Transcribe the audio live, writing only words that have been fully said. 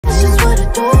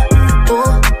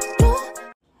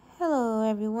Hello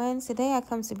everyone, today I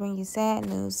come to bring you sad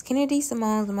news. Kennedy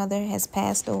Cymone's mother has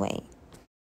passed away.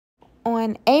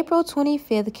 On April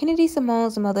 25th, Kennedy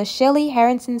Cymone's mother, Shelly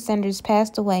Harrington Sanders,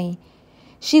 passed away.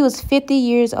 She was 50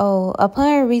 years old. Upon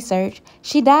her research,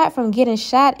 she died from getting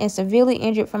shot and severely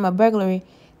injured from a burglary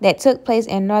that took place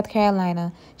in North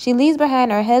Carolina. She leaves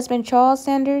behind her husband, Charles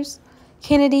Sanders,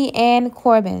 Kennedy, and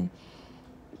Korbin.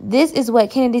 This is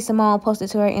what Kennedy Cymone posted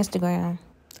to her Instagram.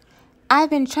 I've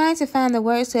been trying to find the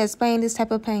words to explain this type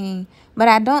of pain, but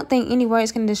I don't think any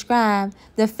words can describe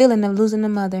the feeling of losing a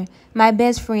mother, my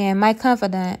best friend, my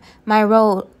confidant, my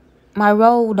road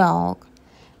dog,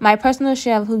 my personal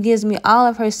chef who gives me all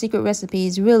of her secret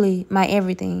recipes, really my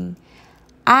everything.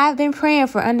 I've been praying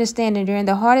for understanding during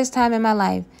the hardest time in my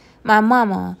life. My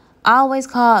mama always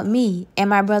called me and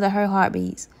my brother her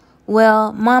heartbeats.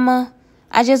 Well, mama,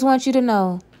 I just want you to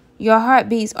know, your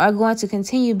heartbeats are going to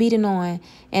continue beating on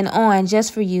and on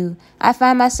just for you. I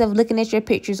find myself looking at your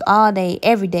pictures all day,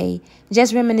 every day,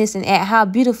 just reminiscing at how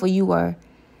beautiful you were,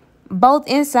 both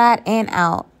inside and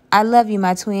out. I love you,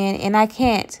 my twin, and I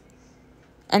can't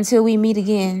until we meet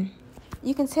again.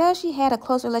 You can tell she had a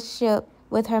close relationship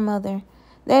with her mother.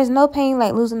 There's no pain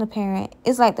like losing a parent.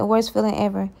 It's like the worst feeling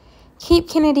ever. Keep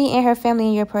Kennedy and her family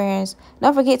in your prayers.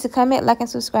 Don't forget to comment, like, and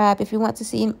subscribe if you want to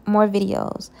see more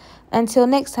videos. Until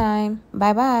next time,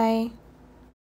 bye-bye.